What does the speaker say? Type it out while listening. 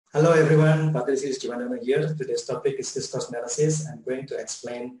Hello everyone, Patricia Jiwandono here. Today's topic is discourse analysis. I'm going to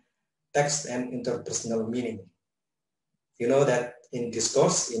explain text and interpersonal meaning. You know that in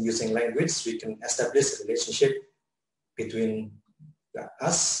discourse, in using language, we can establish a relationship between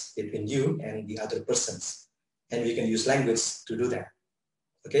us, between you and the other persons. And we can use language to do that.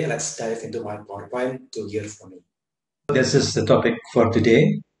 Okay, let's dive into my PowerPoint to hear from me. This is the topic for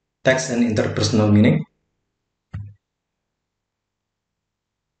today, text and interpersonal meaning.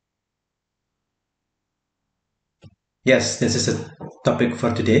 Yes, this is a topic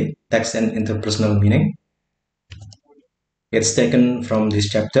for today, text and interpersonal meaning. It's taken from this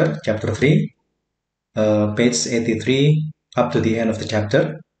chapter, chapter 3, page 83 up to the end of the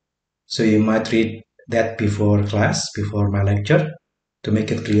chapter. So you might read that before class, before my lecture, to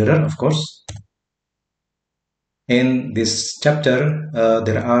make it clearer, of course. In this chapter,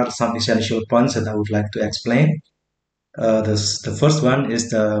 there are some essential points that I would like to explain. The first one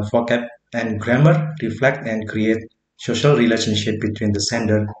is the vocab and grammar reflect and create social relationship between the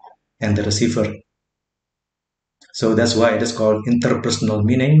sender and the receiver. So that's why it is called interpersonal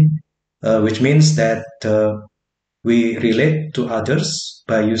meaning, which means that we relate to others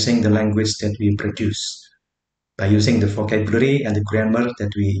by using the language that we produce, by using the vocabulary and the grammar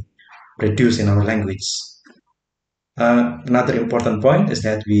that we produce in our language. Another important point is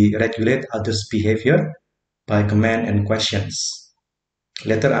that we regulate others' behavior by command and questions.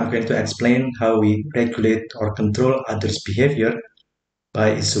 Later, I'm going to explain how we regulate or control others' behavior by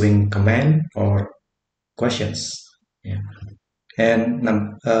issuing command or questions. Yeah. And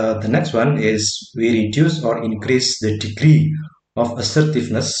the next one is we reduce or increase the degree of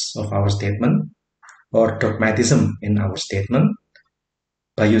assertiveness of our statement or dogmatism in our statement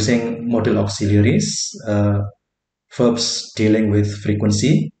by using modal auxiliaries, verbs dealing with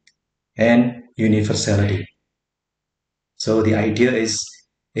frequency and universality. So the idea is,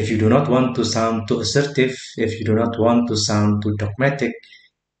 if you do not want to sound too assertive, if you do not want to sound too dogmatic,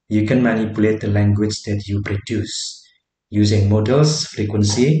 you can manipulate the language that you produce using modals,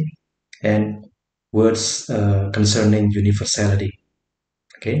 frequency, and words concerning universality.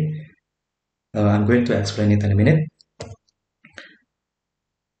 Okay, I'm going to explain it in a minute.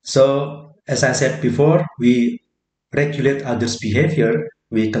 So, as I said before, we regulate others' behavior,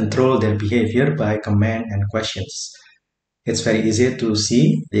 we control their behavior by command and questions. It's very easy to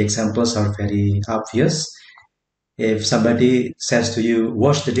see. The examples are very obvious. If somebody says to you,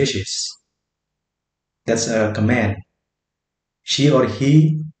 wash the dishes, that's a command. She or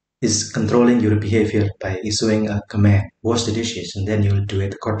he is controlling your behavior by issuing a command, wash the dishes, and then you'll do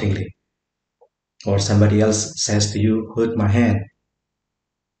it accordingly. Or somebody else says to you, hold my hand,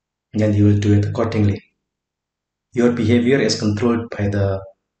 and then you will do it accordingly. Your behavior is controlled by the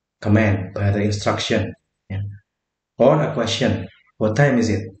command, by the instruction. Yeah. Or a question, what time is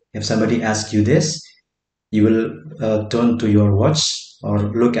it? If somebody asks you this, you will turn to your watch or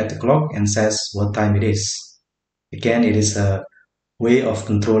look at the clock and says what time it is. Again, it is a way of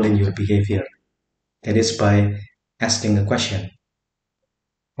controlling your behavior. That is by asking a question.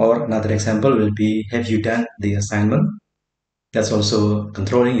 Or another example will be, have you done the assignment? That's also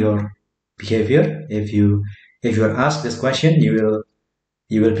controlling your behavior. If you are asked this question, you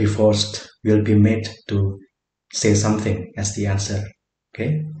will be forced, you will be made to say something as the answer.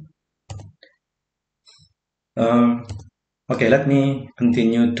 Okay. Okay, let me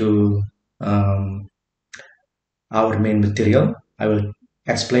continue to our main material. I will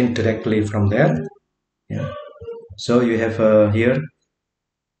explain directly from there. Yeah. So you have here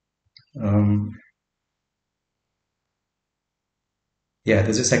yeah,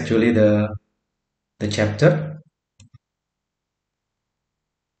 this is actually the chapter.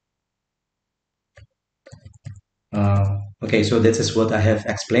 Okay, so this is what I have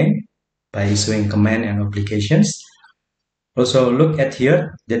explained by issuing command and applications. Also look at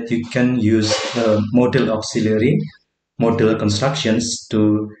here that you can use the modal auxiliary, modal constructions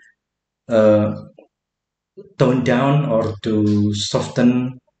to tone down or to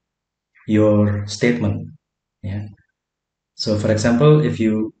soften your statement. Yeah. So for example, if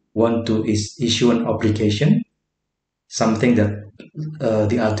you want to issue an obligation, something that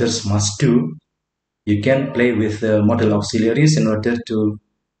the others must do, you can play with the modal auxiliaries in order to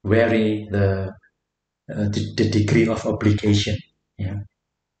vary the degree of obligation. Yeah.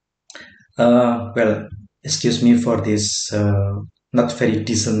 Well, excuse me for this not very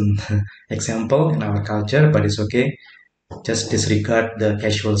decent example in our culture, but it's okay. Just disregard the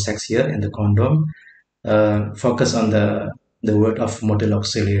casual sex here and the condom. Focus on the word of modal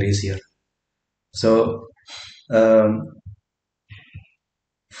auxiliaries here. So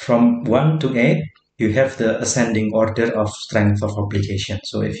from 1 to 8, you have the ascending order of strength of application.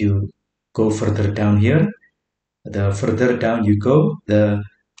 So if you go further down here, the further down you go, the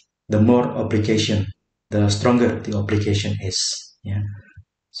more application, the stronger the application is. Yeah.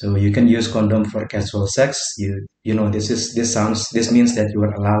 So you can use condom for casual sex. You know this means that you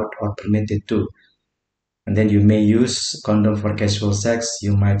are allowed or permitted to. And then you may use condom for casual sex.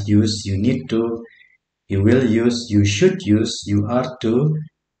 You might use, you need to, you will use, you should use, you are to,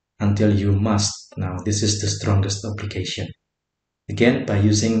 until you must. Now this is the strongest application. Again, by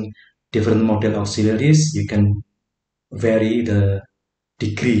using different modal auxiliaries, you can vary the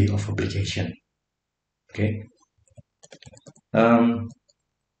degree of application. Okay.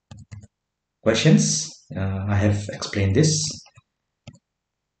 Questions? I have explained this.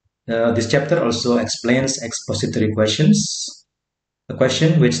 This chapter also explains expository questions, a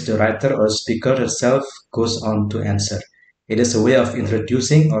question which the writer or speaker herself goes on to answer. It is a way of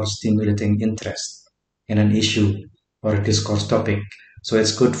introducing or stimulating interest in an issue or a discourse topic. So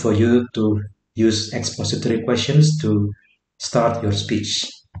it's good for you to use expository questions to start your speech.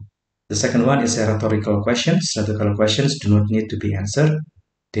 The second one is rhetorical questions. Rhetorical questions do not need to be answered.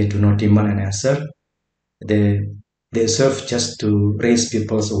 They do not demand an answer. They serve just to raise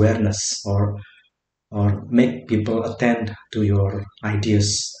people's awareness or make people attend to your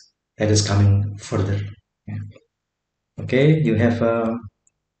ideas that is coming further. Yeah. Okay, you have.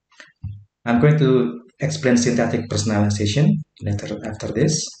 I'm going to explain synthetic personalization later after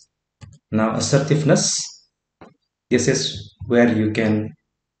this. Now, assertiveness. This is where you can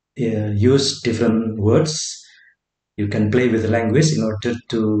use different words. You can play with language in order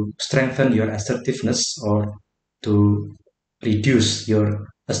to strengthen your assertiveness or to reduce your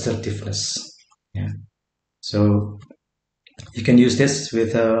assertiveness. Yeah. So you can use this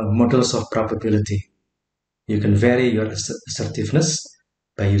with models of probability. You can vary your assertiveness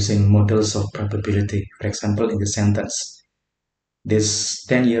by using models of probability. For example, in the sentence, this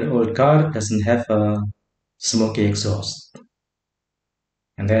 10-year-old car doesn't have a smoky exhaust.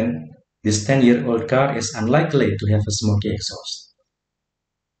 And then this 10-year-old car is unlikely to have a smoky exhaust.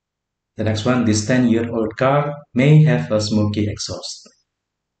 The next one, this 10-year-old car may have a smoky exhaust.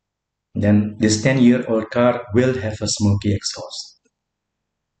 Then this 10-year-old car will have a smoky exhaust.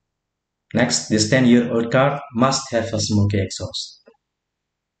 Next, this 10-year-old car must have a smoky exhaust.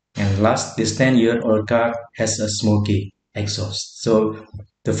 And last, this 10-year-old car has a smoky exhaust. So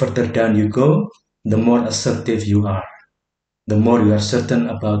the further down you go, the more assertive you are. The more you are certain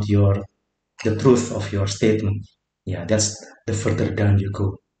about the truth of your statement. Yeah, that's the further down you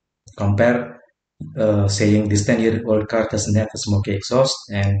go. Compare saying this 10-year-old car doesn't have a smoky exhaust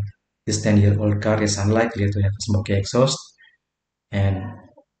and this 10-year-old car is unlikely to have a smoky exhaust, and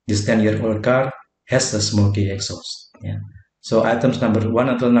this 10-year-old car has a smoky exhaust. Yeah. So items number 1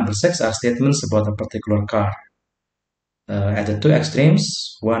 until number 6 are statements about a particular car. At the two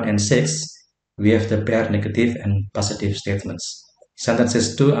extremes, 1 and 6, we have the pair negative and positive statements.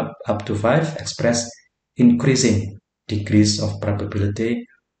 Sentences 2 up to 5 express increasing degrees of probability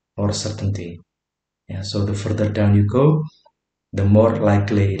or certainty. Yeah, so the further down you go, the more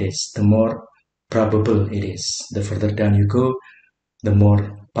likely it is, the more probable it is. The further down you go, the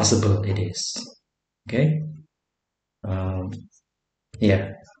more possible it is. Okay.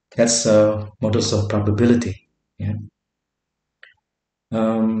 Yeah, that's models of probability. Yeah.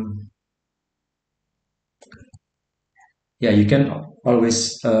 Yeah, you can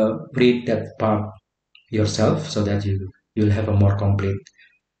always read that part yourself so that you'll have a more complete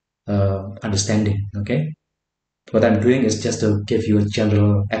understanding. Okay. What I'm doing is just to give you a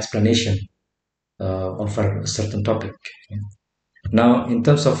general explanation of a certain topic. Yeah. Now, in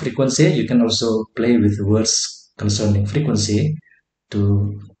terms of frequency, you can also play with words concerning frequency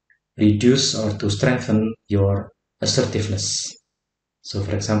to reduce or to strengthen your assertiveness. So,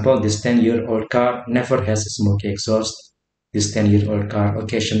 for example, this 10-year-old car never has a smoky exhaust. This 10-year-old car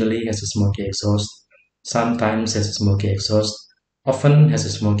occasionally has a smoky exhaust, sometimes has a smoky exhaust, often has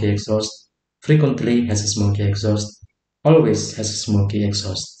a smoky exhaust, frequently has a smoky exhaust, always has a smoky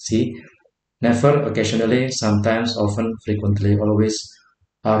exhaust. See, never, occasionally, sometimes, often, frequently, always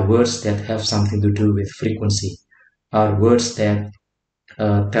are words that have something to do with frequency, are words that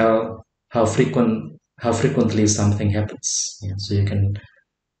tell how frequently something happens. Yeah, so you can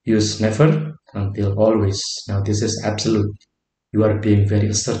use never until always. Now this is absolute. You are being very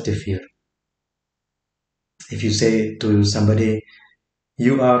assertive here. If you say to somebody,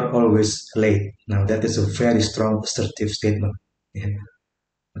 you are always late, now that is a very strong assertive statement. Yeah.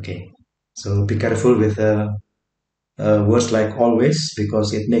 Okay, so be careful with words like always,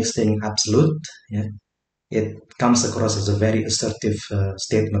 because it makes things absolute. Yeah. It comes across as a very assertive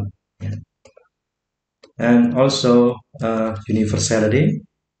statement. Yeah. And also universality.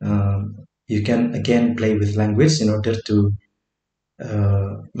 You can again play with language in order to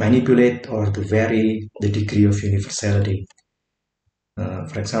manipulate or to vary the degree of universality.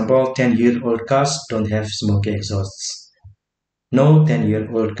 For example, 10-year-old cars don't have smoky exhausts. No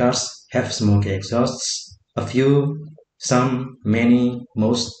 10-year-old cars have smoky exhausts. A few, some, many,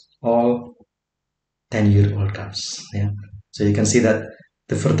 most, all 10-year-old cars. Yeah. So you can see that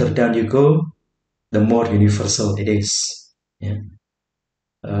the further down you go, the more universal it is. Yeah.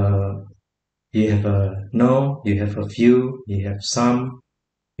 You have a no, you have a few, you have some,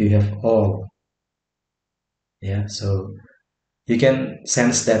 you have all. Yeah. So you can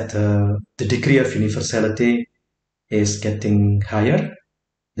sense that the degree of universality is getting higher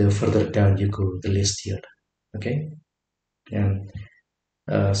the further down you go, the less here. Okay. And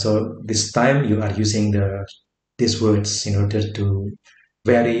so this time you are using these words in order to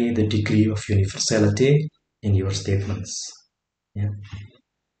vary the degree of universality in your statements. Yeah.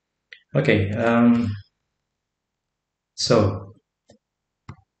 Okay. So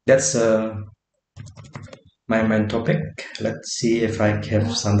that's my main topic. Let's see if I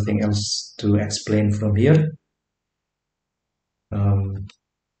have something else to explain from here. Um,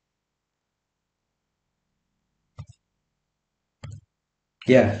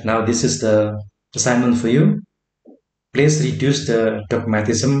 yeah, now this is the assignment for you. Please reduce the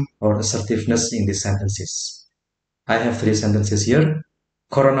dogmatism or assertiveness in these sentences. I have 3 sentences here.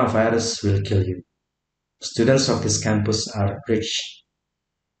 Coronavirus will kill you. Students of this campus are rich.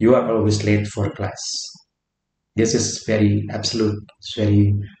 You are always late for class. This is very absolute, it's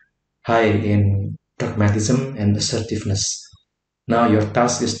very high in dogmatism and assertiveness. Now your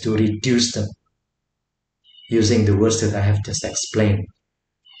task is to reduce them using the words that I have just explained.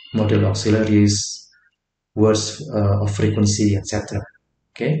 Modal auxiliaries, words of frequency, etc.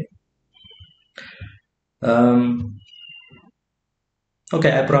 Okay.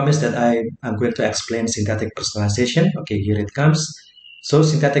 Okay, I promise that I'm going to explain synthetic personalization. Okay, here it comes. So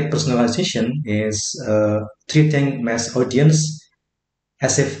synthetic personalization is treating mass audience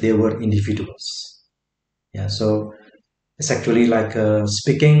as if they were individuals. Yeah, so it's actually like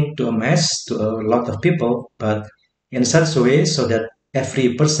speaking to a mass, to a lot of people, but in such a way so that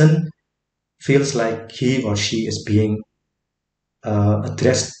every person feels like he or she is being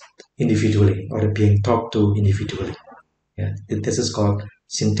addressed individually or being talked to individually. Yeah, this is called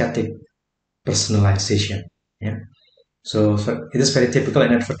synthetic personalization. Yeah. So it is very typical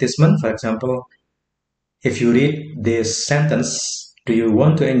in advertisement. For example, if you read this sentence, do you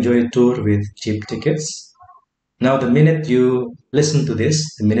want to enjoy a tour with cheap tickets? Now, the minute you listen to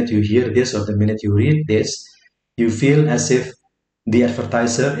this, the minute you hear this, or the minute you read this, you feel as if the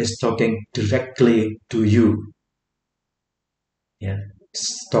advertiser is talking directly to you. Yeah,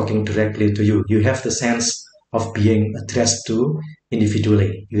 it's talking directly to you. You have the sense of being addressed to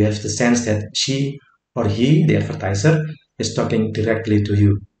individually. You have the sense that she or he, the advertiser, is talking directly to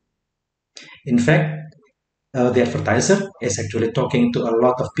you. In fact, the advertiser is actually talking to a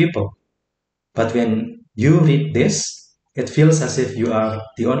lot of people. But when you read this, it feels as if you are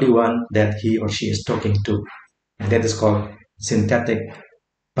the only one that he or she is talking to. And that is called synthetic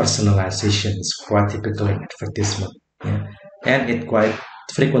personalization. It's quite typical in advertisement. Yeah? And it quite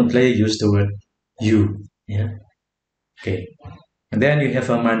frequently use the word you. Yeah. Okay. And then you have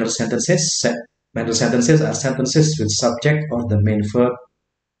a minor sentences. Minor sentences are sentences with subject or the main verb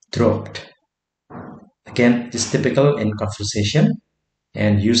dropped. Again, it is typical in conversation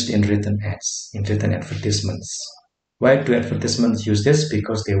and used in written ads, in written advertisements. Why do advertisements use this?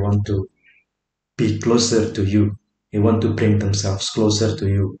 Because they want to be closer to you. They want to bring themselves closer to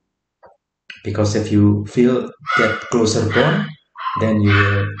you. Because if you feel that closer bond, then you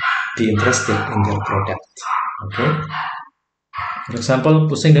will be interested in their product. Okay. For example,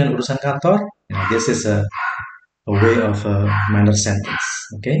 pusing dengan urusan kantor. This is a way of a minor sentence.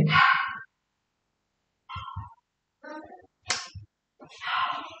 Okay.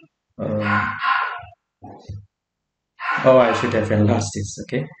 Oh, I should have enlarged this.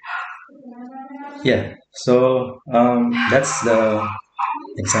 Okay. Yeah. So that's the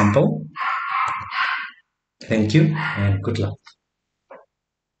example. Thank you and good luck.